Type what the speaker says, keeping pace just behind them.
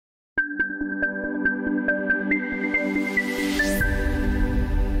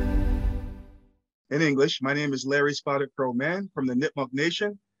in English. My name is Larry Spotted Crow Mann from the Nipmuc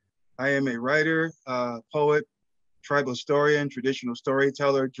Nation. I am a writer, poet, tribal historian, traditional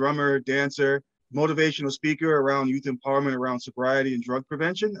storyteller, drummer, dancer, motivational speaker around youth empowerment, around sobriety and drug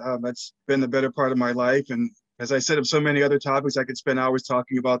prevention. That's been the better part of my life. And as I said, of so many other topics, I could spend hours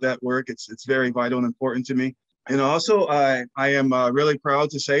talking about that work. It's very vital and important to me. And also, I am really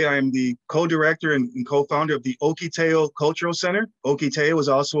proud to say I am the co-director and co-founder of the Okiteo Cultural Center. Okiteo is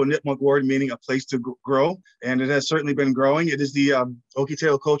also a Nipmuc word meaning a place to grow, and it has certainly been growing. It is the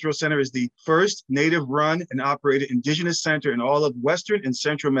Okiteo Cultural Center is the first native-run and operated Indigenous center in all of Western and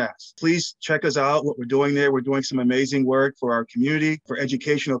Central Mass. Please check us out, what we're doing there. We're doing some amazing work for our community, for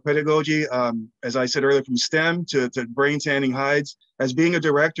educational pedagogy. As I said earlier, from STEM to brain tanning hides. As being a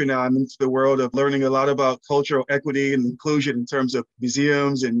director now, I'm into the world of learning a lot about cultural equity and inclusion in terms of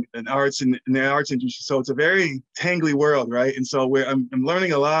museums and arts and the arts industry. So it's a very tangly world, right? And so I'm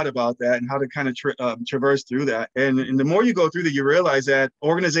learning a lot about that and how to kind of traverse through that. And the more you go through that, you realize that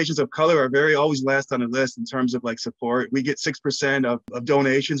organizations of color are very always last on the list in terms of like support. We get 6% of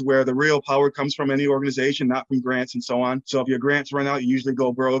donations, where the real power comes from any organization, not from grants and so on. So if your grants run out, you usually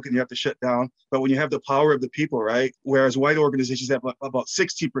go broke and you have to shut down. But when you have the power of the people, right? Whereas white organizations have about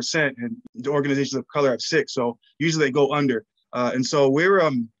 60%, and the organizations of color have 6%. So usually they go under. And so we're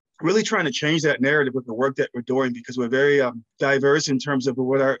really trying to change that narrative with the work that we're doing, because we're very diverse in terms of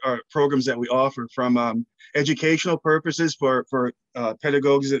what our programs that we offer, from educational purposes for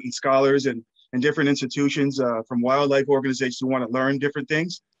pedagogues and scholars and different institutions, from wildlife organizations who want to learn different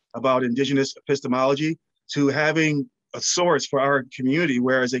things about Indigenous epistemology, to having a source for our community,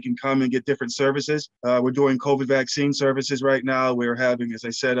 whereas they can come and get different services. We're doing COVID vaccine services right now. We're having, as I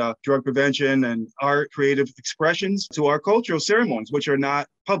said, drug prevention and art, creative expressions to our cultural ceremonies, which are not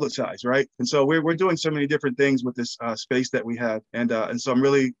publicized, right? And so we're doing so many different things with this space that we have. And so I'm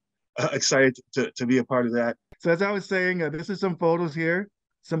really excited to be a part of that. So as I was saying, this is some photos here,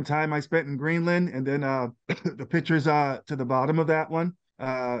 some time I spent in Greenland, and then the pictures to the bottom of that one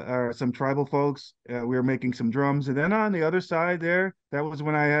are some tribal folks. We were making some drums. And then on the other side there, that was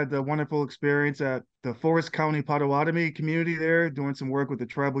when I had the wonderful experience at the Forest County Potawatomi community there, doing some work with the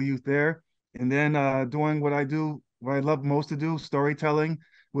tribal youth there. And then doing what I love most to do, storytelling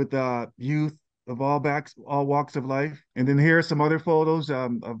with youth of all walks of life. And then here are some other photos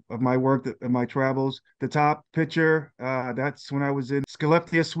of my work, of my travels. The top picture, that's when I was in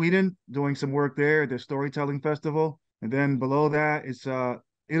Skellefteå, Sweden, doing some work there at the Storytelling Festival. And then below that is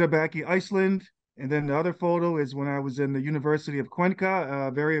Itabaki, Iceland. And then the other photo is when I was in the University of Cuenca,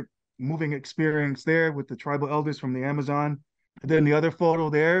 a very moving experience there with the tribal elders from the Amazon. And then the other photo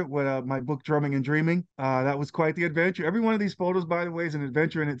there with my book, Drumming and Dreaming. That was quite the adventure. Every one of these photos, by the way, is an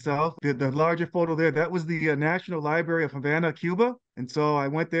adventure in itself. The larger photo there, that was the National Library of Havana, Cuba. And so I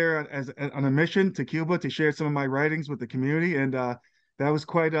went there on a mission to Cuba to share some of my writings with the community. And that was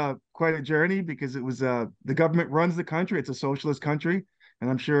quite a journey, because it was the government runs the country. It's a socialist country, and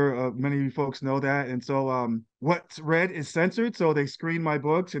I'm sure many of you folks know that. And so what's read is censored, so they screened my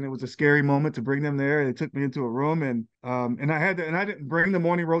books, and it was a scary moment to bring them there. They took me into a room, and I didn't bring the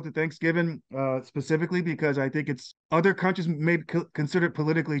Morning Road to Thanksgiving specifically because I think it's other countries may consider it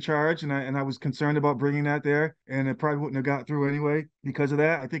politically charged, and I was concerned about bringing that there, and it probably wouldn't have got through anyway because of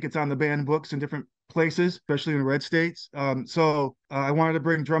that. I think it's on the banned books in different places, especially in the red states. So I wanted to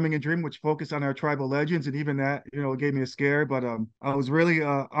bring Drumming and Dream, which focused on our tribal legends, and even that, it gave me a scare. But I was really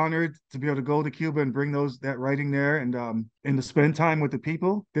honored to be able to go to Cuba and bring that writing there, and to spend time with the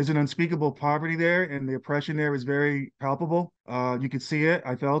people. There's an unspeakable poverty there, and the oppression there is very palpable. You could see it.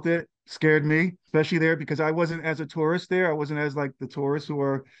 I felt it. Scared me, especially there, because I wasn't as a tourist there. I wasn't as like the tourists who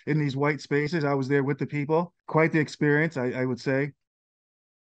are in these white spaces. I was there with the people. Quite the experience, I would say.